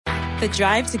The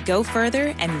drive to go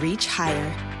further and reach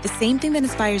higher. The same thing that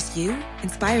inspires you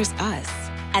inspires us.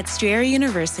 At Strayer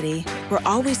University, we're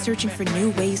always searching for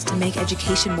new ways to make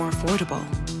education more affordable.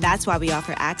 That's why we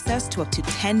offer access to up to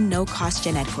 10 no-cost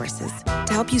gen ed courses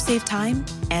to help you save time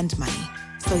and money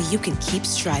so you can keep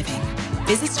striving.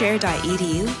 Visit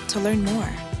strayer.edu to learn more.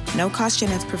 No-cost gen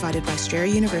eds provided by Strayer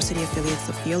University affiliates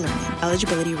Sophia Learning.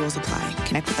 Eligibility rules apply.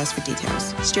 Connect with us for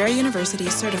details. Strayer University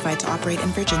is certified to operate in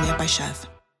Virginia by Chev.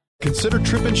 Consider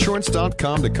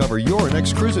tripinsurance.com to cover your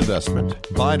next cruise investment.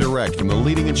 Buy direct from the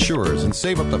leading insurers and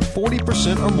save up to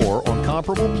 40% or more on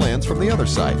comparable plans from the other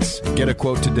sites. Get a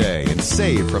quote today and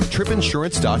save from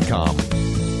tripinsurance.com.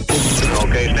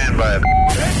 Okay, stand by.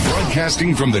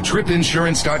 Broadcasting from the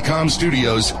tripinsurance.com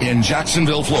studios in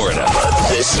Jacksonville, Florida.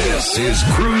 This is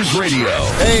Cruise Radio.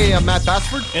 Hey, I'm Matt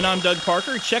Bassford. And I'm Doug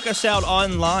Parker. Check us out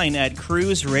online at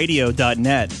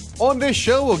cruiseradio.net. On this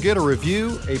show, we'll get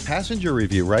a passenger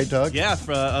review, right, Doug? Yeah,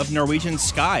 of Norwegian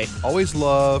Sky. Always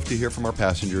love to hear from our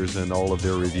passengers and all of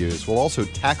their reviews. We'll also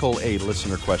tackle a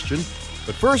listener question.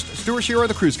 But first, Stuart Shearer,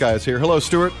 the cruise guy, is here. Hello,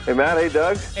 Stuart. Hey, Matt. Hey,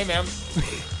 Doug. Hey, ma'am.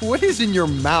 What is in your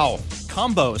mouth?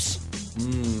 Combos.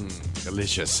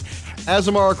 Delicious.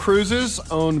 Azamara Cruises,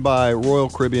 owned by Royal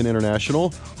Caribbean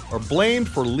International, are blamed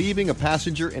for leaving a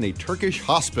passenger in a Turkish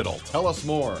hospital. Tell us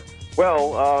more.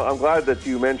 Well, I'm glad that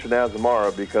you mentioned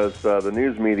Azamara because the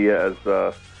news media,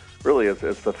 as really as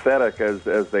pathetic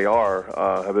as they are,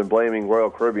 have been blaming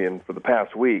Royal Caribbean for the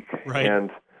past week. Right.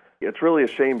 And it's really a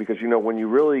shame because, you know, when you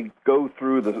really go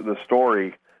through the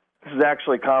story, this is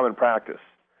actually common practice.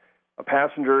 A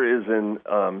passenger is in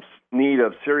need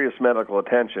of serious medical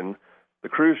attention. The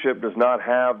cruise ship does not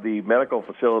have the medical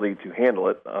facility to handle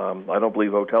it. I don't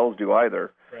believe hotels do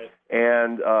either. Right.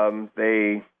 And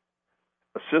they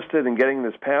assisted in getting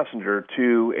this passenger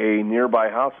to a nearby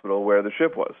hospital where the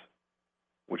ship was,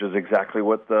 which is exactly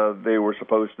what they were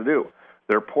supposed to do.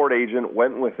 Their port agent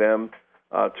went with them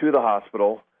to the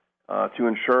hospital to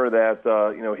ensure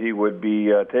that he would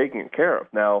be taken care of.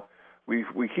 Now,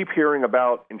 we keep hearing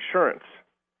about insurance,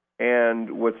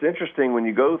 and what's interesting when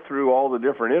you go through all the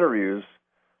different interviews,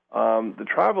 the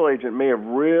travel agent may have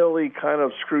really kind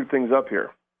of screwed things up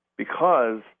here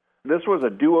because this was a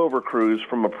do-over cruise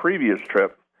from a previous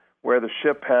trip where the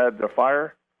ship had a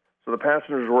fire, so the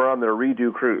passengers were on their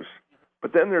redo cruise.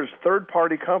 But then there's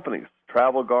third-party companies,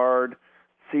 Travel Guard,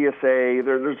 CSA.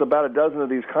 There's about a dozen of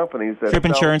these companies that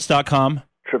Tripinsurance.com.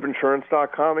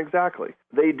 Tripinsurance.com, exactly.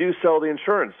 They do sell the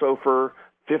insurance. So for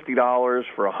 $50,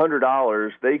 for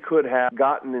 $100, they could have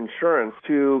gotten insurance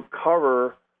to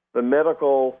cover the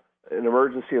medical and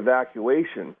emergency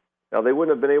evacuation. Now, they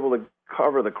wouldn't have been able to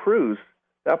cover the cruise.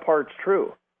 That part's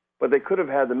true. But they could have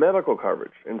had the medical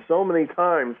coverage. And so many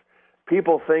times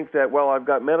people think that, well, I've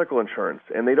got medical insurance,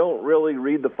 and they don't really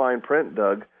read the fine print,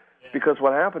 Doug, because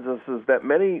what happens is that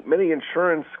many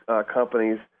insurance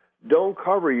companies don't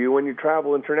cover you when you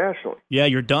travel internationally. Yeah,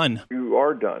 you're done. You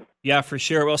are done. Yeah, for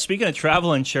sure. Well, speaking of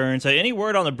travel insurance, any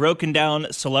word on the broken down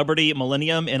Celebrity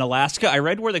Millennium in Alaska? I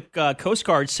read where the Coast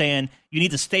Guard's saying you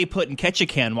need to stay put in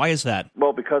Ketchikan. Why is that?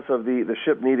 Well, because of the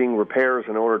ship needing repairs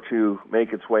in order to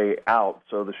make its way out.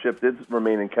 So the ship did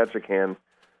remain in Ketchikan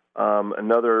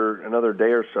another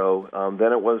day or so.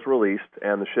 Then it was released,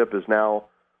 and the ship is now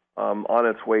on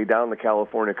its way down the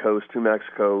California coast to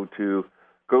Mexico to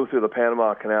go through the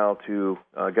Panama Canal to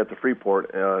get to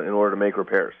Freeport in order to make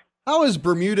repairs. How is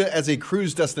Bermuda as a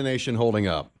cruise destination holding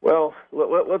up? Well,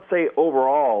 let's say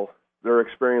overall they're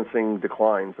experiencing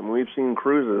declines. I mean, we've seen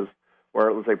cruises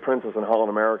where, let's say, Princess and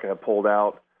Holland America have pulled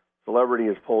out, Celebrity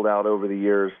has pulled out over the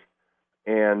years,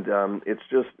 and it's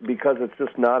just because it's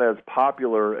just not as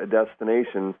popular a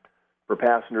destination for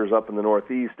passengers up in the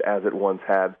Northeast as it once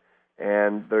had.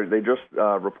 And they just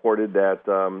reported that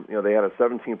they had a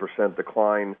 17%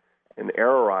 decline in air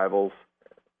arrivals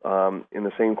in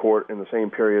the same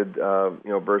period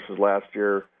versus last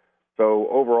year. So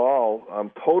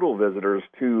overall, total visitors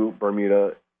to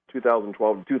Bermuda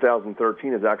 2012 to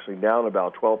 2013 is actually down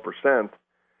about 12%,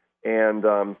 and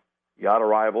yacht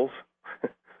arrivals,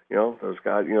 those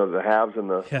guys, the haves and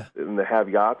the have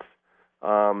yachts,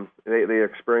 they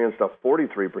experienced a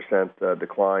 43%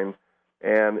 decline.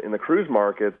 And in the cruise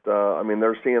market,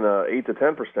 they're seeing a 8 to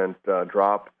 10%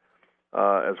 drop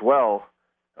as well.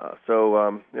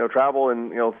 So travel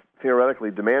and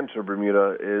theoretically demand to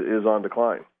Bermuda is on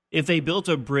decline. If they built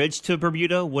a bridge to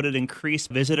Bermuda, would it increase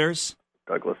visitors?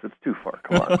 Douglas, it's too far.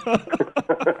 Come on.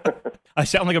 I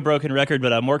sound like a broken record,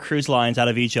 but more cruise lines out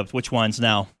of Egypt. Which ones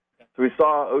now? So we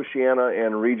saw Oceania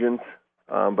and Regent,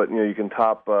 but you can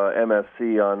top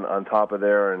MSC on top of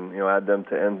there, and add them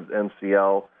to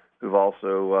NCL. who've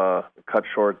also cut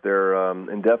short their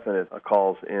indefinite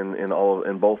calls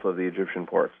in both of the Egyptian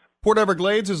ports. Port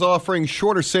Everglades is offering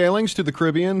shorter sailings to the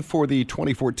Caribbean for the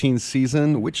 2014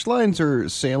 season. Which lines are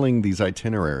sailing these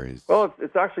itineraries? Well,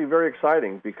 it's actually very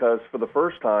exciting because for the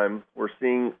first time, we're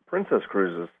seeing Princess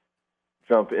cruises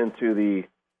jump into the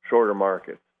shorter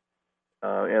markets.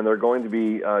 And they're going to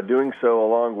be doing so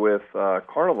along with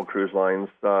Carnival Cruise Lines,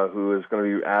 who is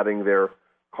going to be adding their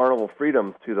Carnival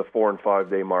Freedom to the 4- and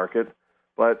 5-day market.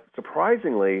 But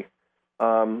surprisingly,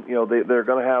 they're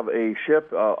going to have a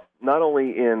ship not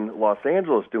only in Los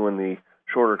Angeles doing the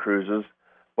shorter cruises,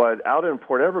 but out in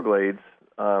Port Everglades,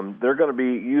 they're going to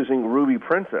be using Ruby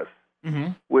Princess,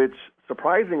 which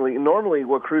surprisingly, normally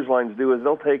what cruise lines do is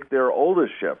they'll take their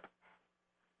oldest ship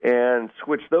and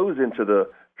switch those into the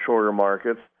shorter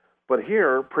markets. But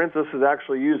here, Princess is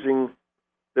actually using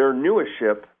their newest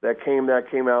ship that came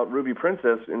out, Ruby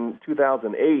Princess, in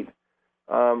 2008,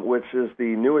 which is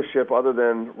the newest ship other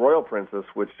than Royal Princess,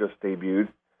 which just debuted.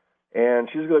 And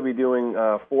she's going to be doing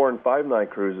 4- and 5-night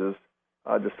cruises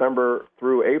December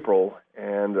through April.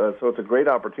 And so it's a great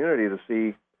opportunity to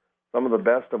see some of the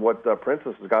best of what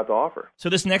Princess has got to offer. So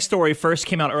this next story first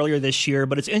came out earlier this year,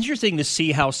 but it's interesting to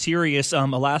see how serious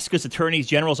Alaska's Attorney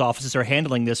General's offices are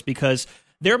handling this, because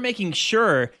they're making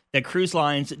sure that cruise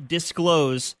lines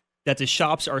disclose that the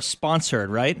shops are sponsored,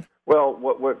 right? Well,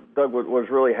 what Doug, what was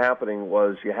really happening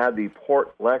was you had the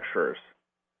port lecturers,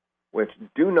 which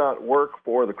do not work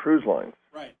for the cruise lines,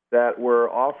 right, that were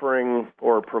offering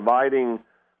or providing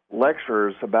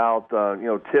lectures about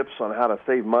tips on how to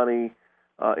save money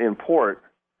in port.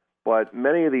 But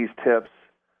many of these tips,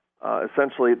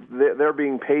 essentially, they're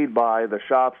being paid by the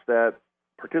shops that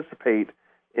participate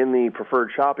in the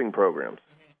preferred shopping programs.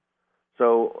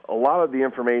 So a lot of the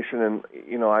information,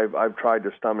 and I've tried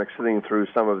to stomach sitting through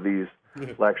some of these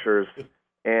lectures,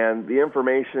 and the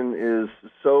information is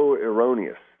so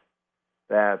erroneous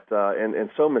that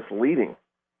and so misleading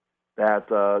that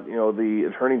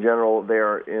the Attorney General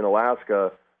there in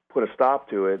Alaska put a stop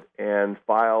to it and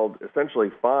essentially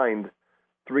fined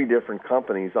 3 different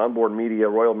companies, Onboard Media,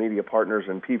 Royal Media Partners,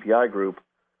 and PPI Group,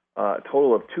 a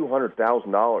total of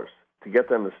 $200,000 to get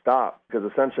them to stop, because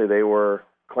essentially they were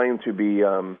claimed to be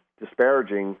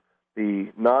disparaging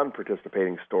the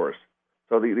non-participating stores.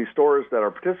 So the stores that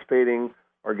are participating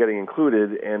are getting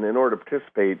included, and in order to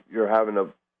participate, you're having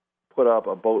to put up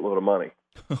a boatload of money.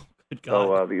 Good God.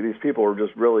 So these people are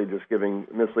just giving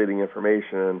misleading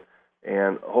information,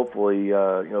 and hopefully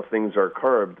things are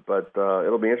curbed, but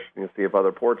it'll be interesting to see if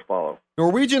other ports follow.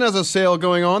 Norwegian has a sale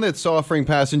going on that's offering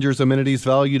passengers amenities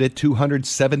valued at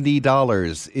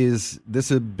 $270. Is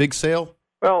this a big sale?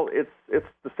 Well, it's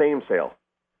the same sale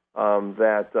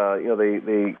that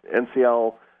the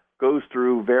NCL goes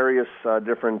through various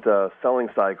different selling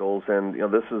cycles, and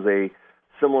this is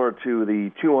similar to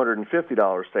the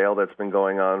 $250 sale that's been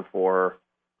going on for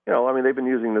they've been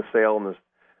using this sale and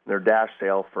their dash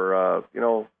sale for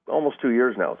almost 2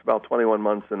 years now. It's about 21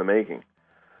 months in the making.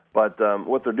 But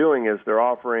what they're doing is they're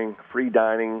offering free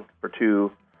dining for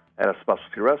 2 at a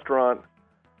specialty restaurant.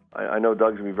 I know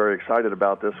Doug's going to be very excited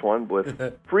about this one, with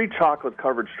free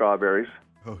chocolate-covered strawberries.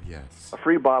 Oh, yes. A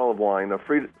free bottle of wine, a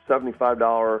free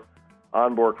 $75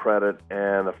 onboard credit,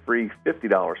 and a free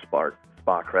 $50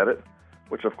 spa credit,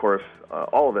 which, of course,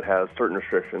 all of it has certain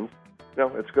restrictions.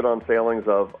 It's good on sailings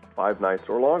of 5 nights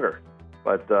or longer.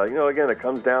 But, again, it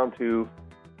comes down to,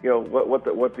 what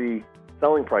the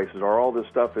selling prices are. All this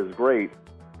stuff is great,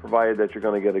 provided that you're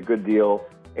going to get a good deal,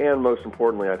 and most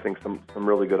importantly, I think some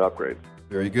really good upgrades.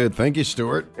 Very good. Thank you,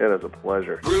 Stuart. It is a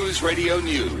pleasure. Cruise Radio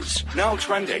News, now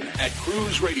trending at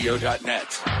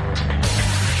cruiseradio.net.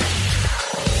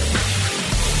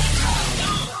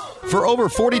 For over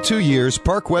 42 years,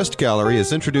 Park West Gallery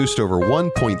has introduced over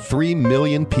 1.3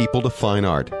 million people to fine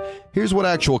art. Here's what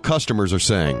actual customers are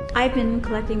saying. I've been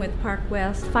collecting with Park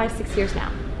West 5-6 years now.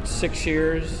 6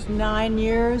 years. 9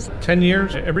 years. 10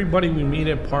 years. Everybody we meet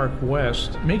at Park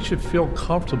West makes you feel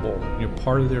comfortable. You're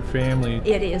part of their family.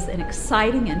 It is an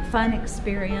exciting and fun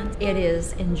experience. It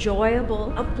is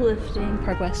enjoyable, uplifting.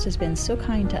 Park West has been so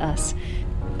kind to us.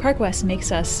 Park West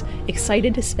makes us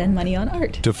excited to spend money on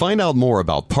art. To find out more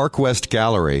about Park West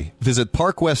Gallery, visit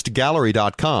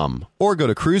parkwestgallery.com or go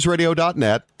to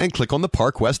cruiseradio.net and click on the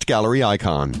Park West Gallery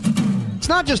icon. It's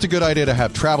not just a good idea to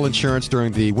have travel insurance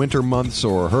during the winter months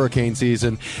or hurricane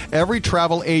season. Every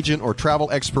travel agent or travel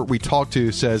expert we talk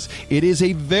to says it is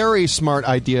a very smart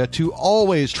idea to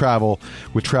always travel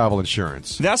with travel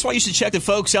insurance. That's why you should check the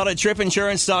folks out at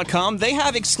tripinsurance.com. They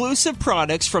have exclusive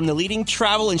products from the leading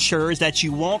travel insurers that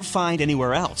you won't find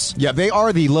anywhere else. Yeah, they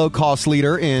are the low-cost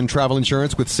leader in travel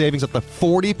insurance with savings up to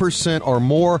 40% or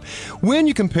more when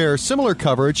you compare similar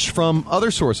coverage from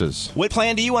other sources. What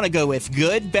plan do you want to go with?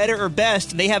 Good, better, or best?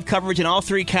 They have coverage in all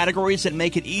three categories that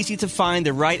make it easy to find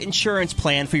the right insurance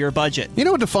plan for your budget. You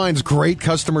know what defines great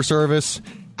customer service?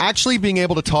 Actually being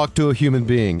able to talk to a human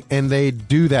being, and they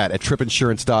do that at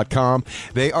tripinsurance.com.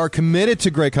 They are committed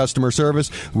to great customer service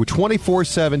with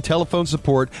 24/7 telephone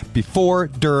support before,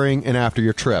 during, and after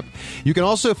your trip. You can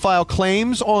also file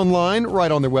claims online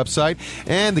right on their website,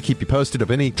 and they keep you posted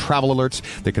of any travel alerts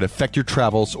that could affect your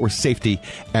travels or safety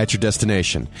at your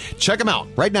destination. Check them out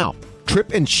right now.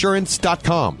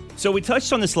 tripinsurance.com. So we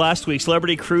touched on this last week.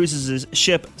 Celebrity Cruises'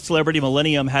 ship Celebrity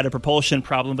Millennium had a propulsion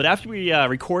problem, but after we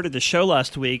recorded the show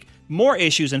last week, more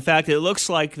issues. In fact, it looks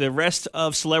like the rest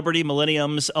of Celebrity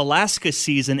Millennium's Alaska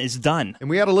season is done. And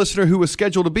we had a listener who was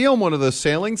scheduled to be on one of those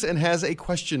sailings and has a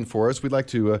question for us. We'd like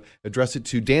to address it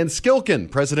to Dan Skilkin,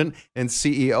 President and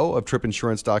CEO of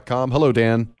tripinsurance.com. Hello,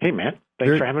 Dan. Hey, Matt.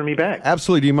 Thanks for having me back.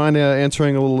 Absolutely. Do you mind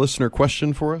answering a little listener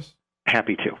question for us?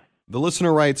 Happy to. The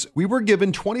listener writes, we were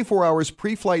given 24 hours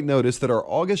pre-flight notice that our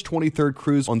August 23rd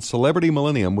cruise on Celebrity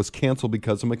Millennium was canceled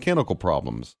because of mechanical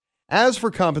problems. As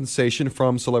for compensation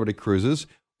from Celebrity Cruises,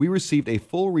 we received a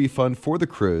full refund for the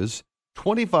cruise,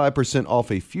 25%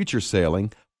 off a future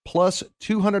sailing, plus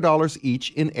 $200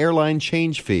 each in airline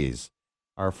change fees.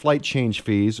 Our flight change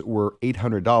fees were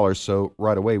 $800, so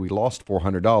right away we lost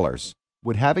 $400.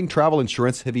 Would having travel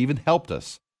insurance have even helped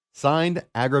us? Signed,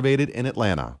 Aggravated in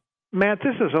Atlanta. Matt,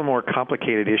 this is a more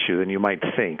complicated issue than you might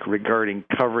think regarding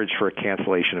coverage for a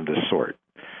cancellation of this sort.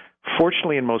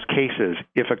 Fortunately, in most cases,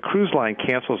 if a cruise line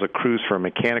cancels a cruise for a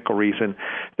mechanical reason,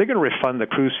 they're going to refund the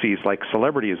cruise fees like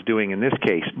Celebrity is doing in this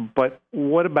case. But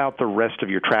what about the rest of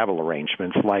your travel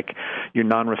arrangements, like your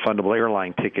non-refundable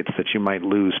airline tickets that you might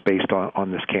lose based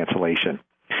on this cancellation?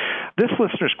 This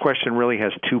listener's question really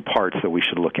has two parts that we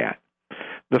should look at.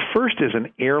 The first is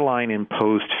an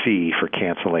airline-imposed fee for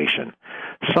cancellation.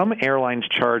 Some airlines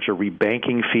charge a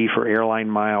rebanking fee for airline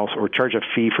miles or charge a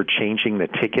fee for changing the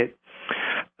ticket.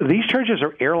 These charges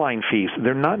are airline fees.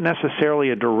 They're not necessarily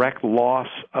a direct loss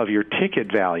of your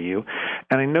ticket value.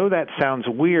 And I know that sounds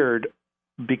weird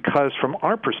because from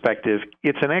our perspective,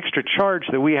 it's an extra charge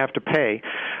that we have to pay.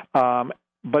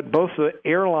 But both the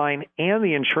airline and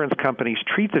the insurance companies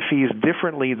treat the fees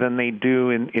differently than they do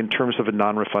in terms of a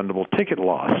non-refundable ticket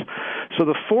loss. So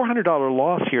the $400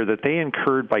 loss here that they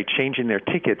incurred by changing their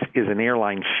tickets is an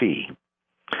airline fee.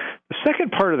 The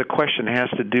second part of the question has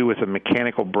to do with a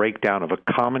mechanical breakdown of a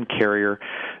common carrier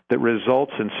that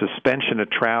results in suspension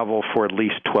of travel for at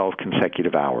least 12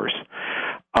 consecutive hours.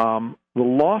 The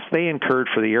loss they incurred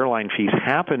for the airline fees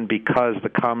happened because the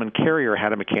common carrier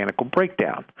had a mechanical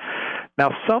breakdown.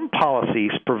 Now, some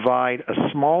policies provide a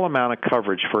small amount of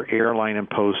coverage for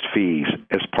airline-imposed fees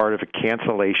as part of a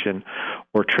cancellation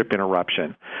or trip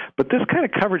interruption. But this kind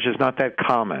of coverage is not that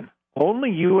common.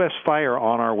 Only U.S. Fire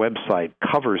on our website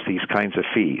covers these kinds of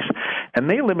fees, and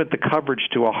they limit the coverage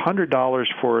to $100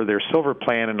 for their silver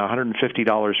plan and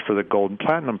 $150 for the gold and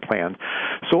platinum plan.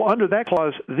 So under that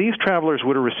clause, these travelers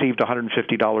would have received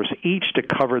 $150 each to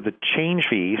cover the change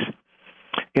fees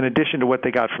in addition to what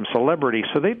they got from Celebrity,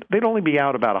 so they'd only be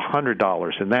out about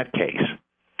 $100 in that case.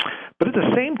 But at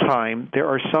the same time, there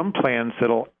are some plans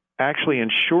that'll actually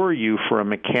insure you for a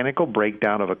mechanical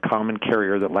breakdown of a common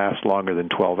carrier that lasts longer than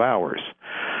 12 hours.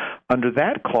 Under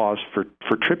that clause, for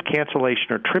trip cancellation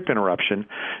or trip interruption,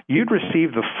 you'd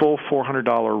receive the full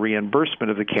 $400 reimbursement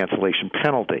of the cancellation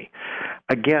penalty.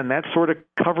 Again, that sort of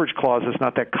coverage clause is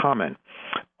not that common.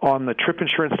 On the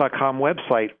tripinsurance.com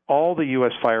website, all the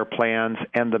U.S. Fire plans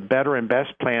and the better and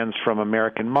best plans from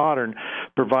American Modern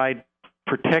provide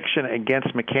protection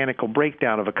against mechanical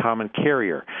breakdown of a common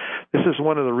carrier. This is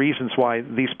one of the reasons why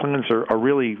these plans are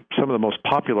really some of the most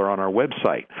popular on our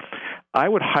website. I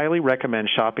would highly recommend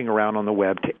shopping around on the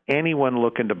web to anyone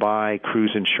looking to buy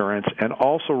cruise insurance, and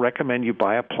also recommend you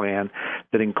buy a plan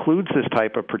that includes this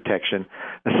type of protection,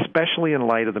 especially in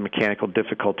light of the mechanical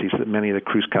difficulties that many of the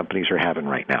cruise companies are having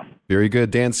right now. Very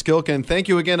good. Dan Skilkin, thank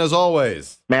you again as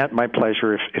always. Matt, my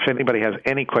pleasure. If anybody has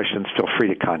any questions, feel free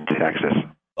to contact us.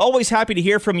 Always happy to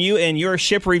hear from you and your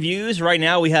ship reviews. Right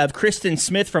now we have Kristen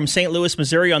Smith from St. Louis,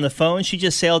 Missouri on the phone. She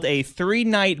just sailed a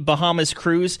 3-night Bahamas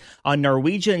cruise on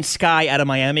Norwegian Sky out of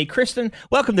Miami. Kristen,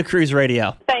 welcome to Cruise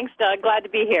Radio. Thanks, Doug. Glad to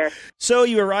be here. So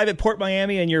you arrive at Port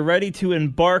Miami and you're ready to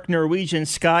embark Norwegian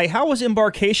Sky. How was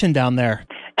embarkation down there?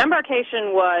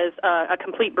 Embarkation was a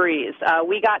complete breeze.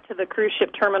 We got to the cruise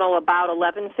ship terminal about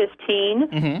 11:15.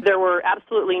 Mm-hmm. There were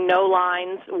absolutely no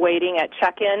lines waiting at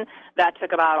check-in. That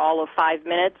took about all of 5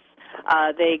 minutes.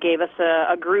 They gave us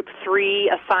a Group 3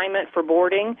 assignment for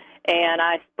boarding, and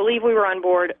I believe we were on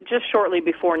board just shortly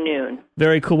before noon.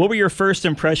 Very cool. What were your first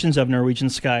impressions of Norwegian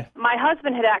Sky? My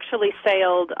husband had actually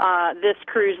sailed this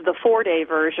cruise, the 4-day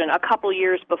version, a couple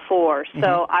years before,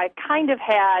 so I kind of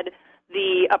had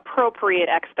the appropriate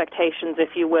expectations,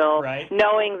 if you will,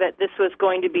 knowing that this was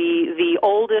going to be the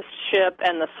oldest ship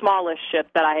and the smallest ship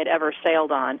that I had ever sailed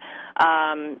on.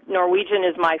 Norwegian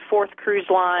is my 4th cruise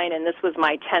line, and this was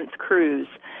my 10th cruise.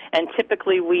 And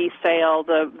typically we sail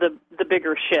the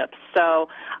bigger ships. So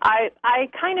I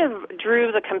kind of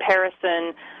drew the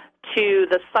comparison to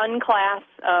the Sun class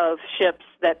of ships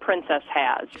that Princess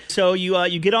has. So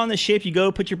you get on the ship, you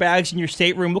go put your bags in your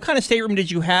stateroom. What kind of stateroom did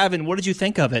you have, and what did you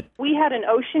think of it? We had an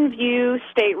ocean view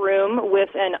stateroom with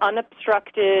an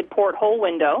unobstructed porthole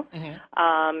window.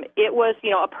 It was,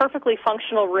 a perfectly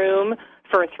functional room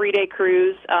for a 3-day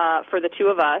cruise for the two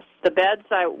of us. The beds,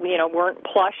 weren't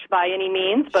plush by any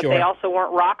means, but they also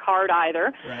weren't rock hard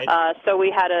either. So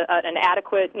we had an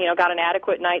adequate, got an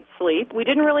adequate night's sleep. We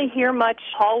didn't really hear much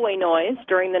hallway noise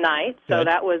during the night, so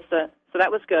that was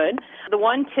good. The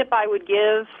one tip I would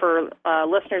give for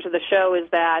listeners of the show is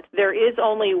that there is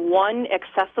only one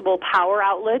accessible power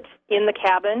outlet in the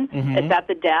cabin. It's at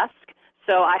the desk.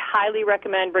 So I highly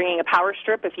recommend bringing a power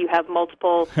strip if you have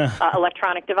multiple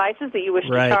electronic devices that you wish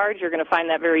to charge. You're going to find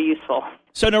that very useful.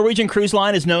 So Norwegian Cruise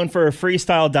Line is known for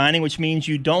freestyle dining, which means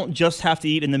you don't just have to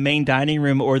eat in the main dining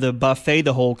room or the buffet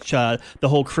the whole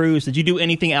cruise. Did you do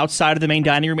anything outside of the main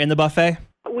dining room and the buffet?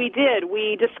 We did.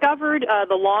 We discovered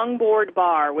the Longboard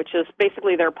Bar, which is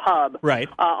basically their pub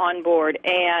on board,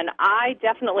 and I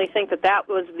definitely think that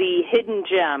was the hidden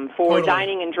gem for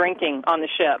dining and drinking on the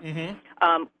ship.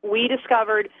 We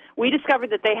discovered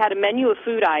that they had a menu of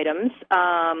food items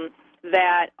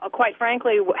that, quite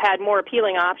frankly, had more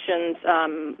appealing options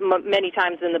many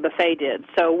times than the buffet did.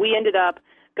 So we ended up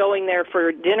going there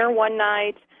for dinner one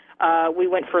night. We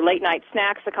went for late-night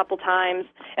snacks a couple times,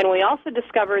 and we also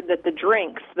discovered that the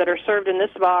drinks that are served in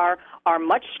this bar are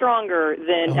much stronger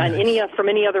than from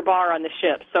any other bar on the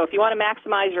ship. So if you want to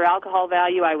maximize your alcohol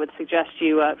value, I would suggest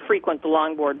you frequent the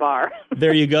Longboard Bar.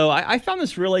 There you go. I found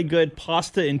this really good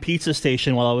pasta and pizza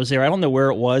station while I was there. I don't know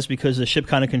where it was because the ship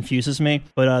kind of confuses me,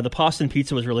 but the pasta and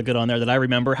pizza was really good on there that I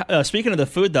remember. Speaking of the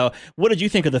food, though, what did you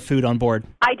think of the food on board?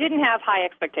 I didn't have high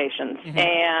expectations,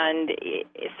 and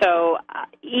so,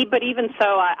 but even so,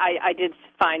 I did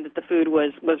find that the food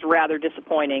was rather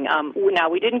disappointing. Now,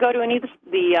 we didn't go to any of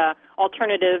the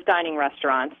alternative dining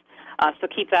restaurants, so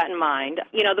keep that in mind.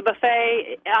 The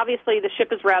buffet, obviously the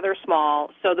ship is rather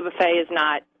small, so the buffet is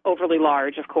not overly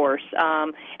large, of course.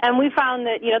 And we found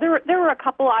that, there were a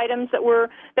couple items that were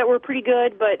pretty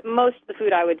good, but most of the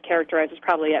food I would characterize as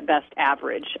probably at best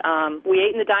average. We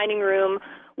ate in the dining room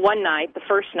one night, the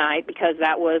first night, because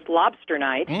that was lobster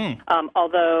night,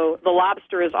 although the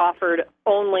lobster is offered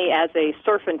only as a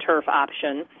surf and turf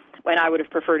option, when I would have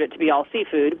preferred it to be all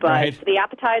seafood. But the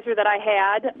appetizer that I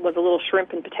had was a little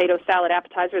shrimp and potato salad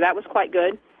appetizer. That was quite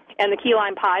good. And the key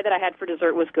lime pie that I had for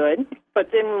dessert was good.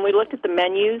 But then when we looked at the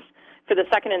menus for the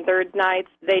second and third nights,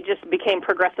 they just became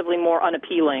progressively more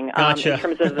unappealing in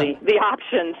terms of the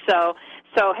options. So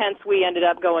hence we ended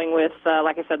up going with,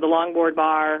 like I said, the Longboard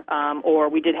Bar, or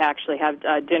we did actually have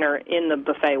dinner in the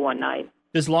buffet one night.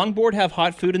 Does Longboard have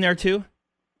hot food in there too?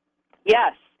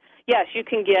 Yes, you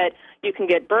can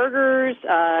get burgers,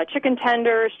 chicken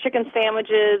tenders, chicken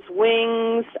sandwiches,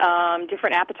 wings,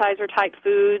 different appetizer type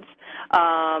foods.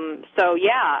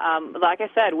 Like I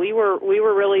said, we were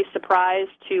really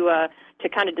surprised to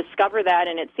kind of discover that,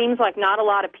 and it seems like not a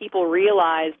lot of people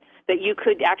realized that you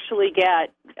could actually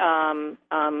get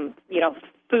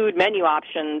food menu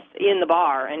options in the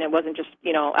bar, and it wasn't just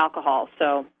alcohol.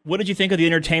 So, what did you think of the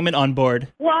entertainment on board?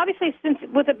 Well, obviously, since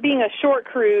with it being a short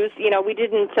cruise, we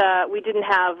didn't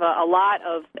have a lot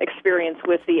of experience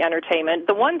with the entertainment.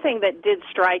 The one thing that did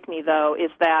strike me, though,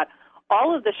 is that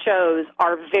all of the shows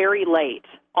are very late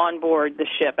on board the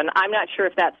ship, and I'm not sure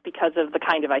if that's because of the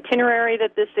kind of itinerary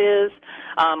that this is,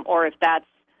 or if that's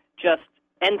just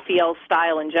NCL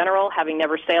style in general. Having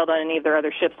never sailed on any of their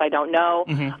other ships, I don't know.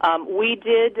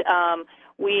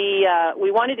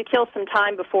 we wanted to kill some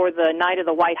time before the night of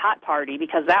the White Hot Party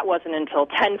because that wasn't until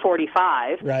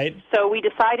 10:45. Right. So we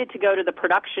decided to go to the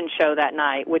production show that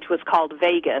night, which was called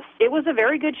Vegas. It was a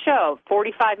very good show,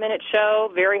 45-minute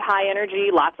show, very high energy,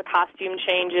 lots of costume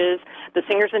changes. The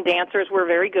singers and dancers were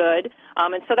very good,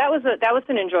 and so that was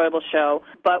an enjoyable show.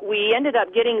 But we ended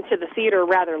up getting to the theater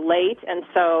rather late, and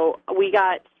so we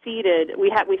got seated.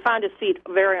 We found a seat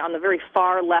on the very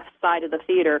far left side of the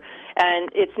theater, and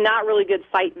it's not really good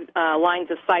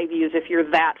lines of sight views if you're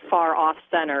that far off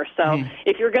center. So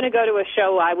if you're going to go to a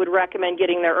show, I would recommend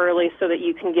getting there early so that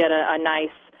you can get a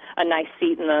nice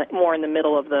seat more in the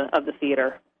middle of the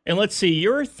theater. And let's see,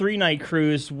 your 3-night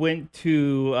cruise went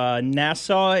to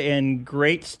Nassau and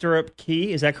Great Stirrup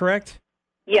Cay. Is that correct?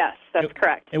 Yes, that's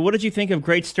correct. And what did you think of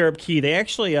Great Stirrup Cay? They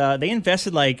actually they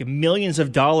invested like millions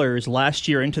of dollars last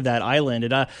year into that island.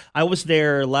 And I was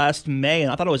there last May,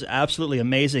 and I thought it was absolutely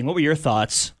amazing. What were your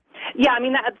thoughts? Yeah, I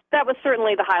mean, that was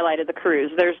certainly the highlight of the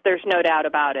cruise. There's no doubt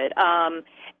about it.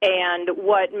 And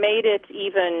what made it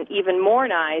even more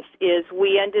nice is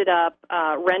we ended up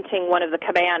renting one of the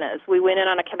cabanas. We went in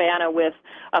on a cabana with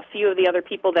a few of the other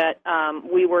people that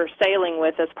we were sailing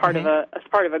with as part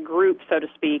of a group, so to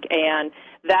speak, and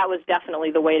that was definitely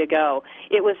the way to go.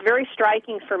 It was very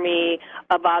striking for me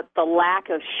about the lack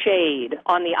of shade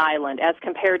on the island as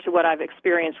compared to what I've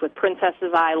experienced with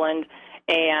Princess's Island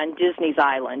and Disney's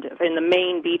Island in the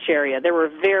main beach area. There were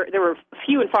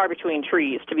few and far between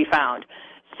trees to be found.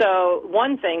 So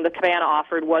one thing the cabana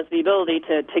offered was the ability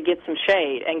to get some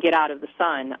shade and get out of the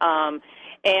sun.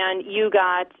 And you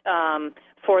got,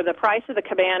 for the price of the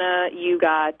cabana, you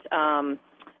got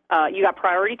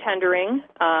priority tendering.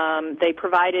 They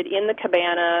provided in the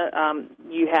cabana,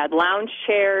 you had lounge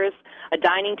chairs, a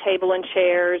dining table and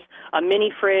chairs, a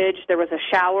mini fridge. There was a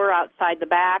shower outside the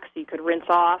back so you could rinse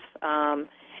off. And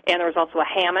there was also a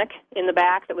hammock in the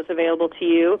back that was available to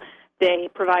you. They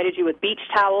provided you with beach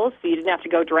towels, so you didn't have to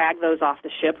go drag those off the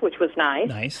ship, which was nice.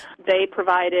 Nice. They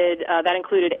provided, that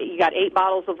included, you got 8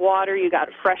 bottles of water, you got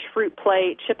a fresh fruit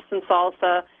plate, chips and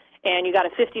salsa, and you got a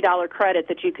 $50 credit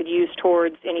that you could use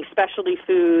towards any specialty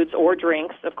foods or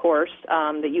drinks, of course,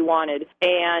 that you wanted.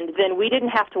 And then we didn't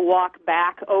have to walk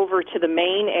back over to the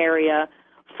main area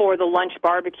for the lunch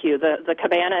barbecue. The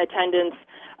cabana attendants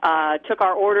took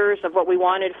our orders of what we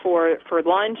wanted for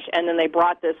lunch, and then they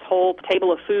brought this whole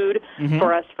table of food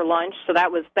for us for lunch. So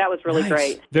that was really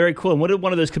great. Very cool. And what did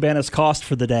one of those cabanas cost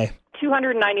for the day?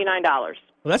 $299.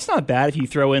 Well, that's not bad if you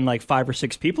throw in like 5 or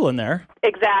 6 people in there.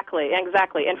 Exactly. And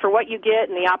for what you get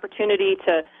and the opportunity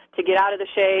to get out of the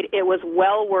shade, it was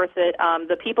well worth it.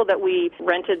 The people that we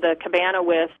rented the cabana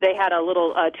with, they had a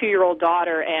little 2-year-old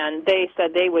daughter, and they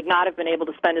said they would not have been able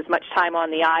to spend as much time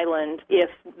on the island if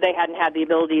they hadn't had the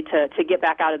ability to get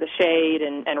back out of the shade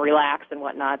and relax and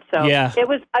whatnot. So yeah. I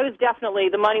was definitely,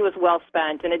 the money was well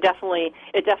spent, and it definitely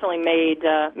made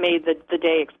the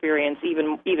day experience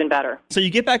even better. So you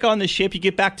get back on the ship, you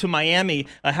get back to Miami.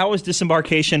 How was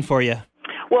disembarkation for you?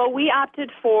 Well, we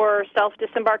opted for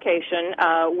self-disembarkation,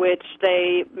 which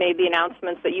they made the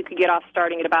announcements that you could get off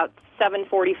starting at about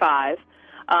 7:45.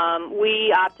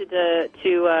 We opted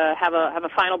to have a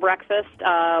final breakfast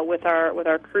with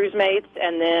our cruise mates,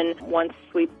 and then once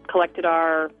we collected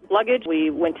our luggage, we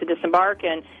went to disembark.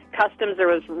 And customs, there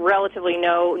was relatively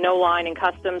no line in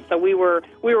customs, so we were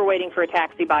waiting for a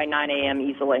taxi by 9 a.m.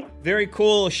 easily. Very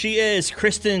cool. She is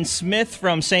Kristen Smith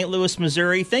from St. Louis,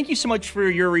 Missouri. Thank you so much for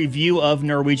your review of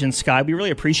Norwegian Sky. We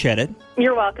really appreciate it.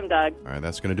 You're welcome, Doug. All right,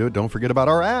 that's going to do it. Don't forget about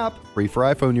our app. Free for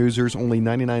iPhone users, only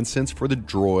 99 cents for the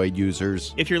Droid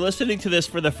users. If you're listening to this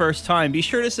for the first time, be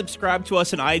sure to subscribe to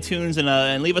us on iTunes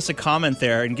and leave us a comment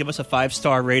there and give us a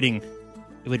 5-star rating.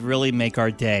 It would really make our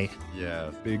day.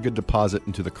 Yeah, be a good deposit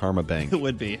into the Karma Bank. It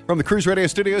would be. From the Cruise Radio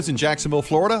Studios in Jacksonville,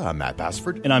 Florida, I'm Matt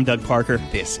Bassford. And I'm Doug Parker.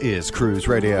 This is Cruise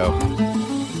Radio.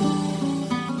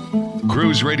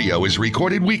 Cruise Radio is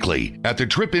recorded weekly at the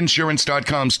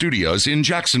TripInsurance.com studios in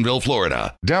Jacksonville,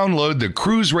 Florida. Download the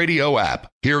Cruise Radio app.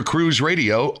 Hear Cruise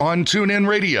Radio on TuneIn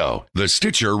Radio, the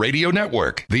Stitcher Radio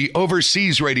Network, the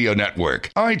Overseas Radio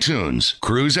Network, iTunes,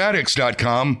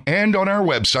 CruiseAddicts.com, and on our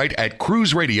website at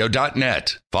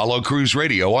cruiseradio.net. Follow Cruise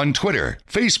Radio on Twitter,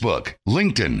 Facebook,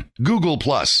 LinkedIn, Google+,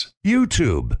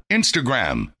 YouTube,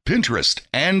 Instagram, Pinterest,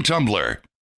 and Tumblr.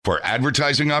 For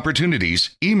advertising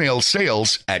opportunities, email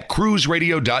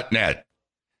sales@cruiseradio.net.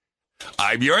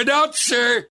 I'm your announcer.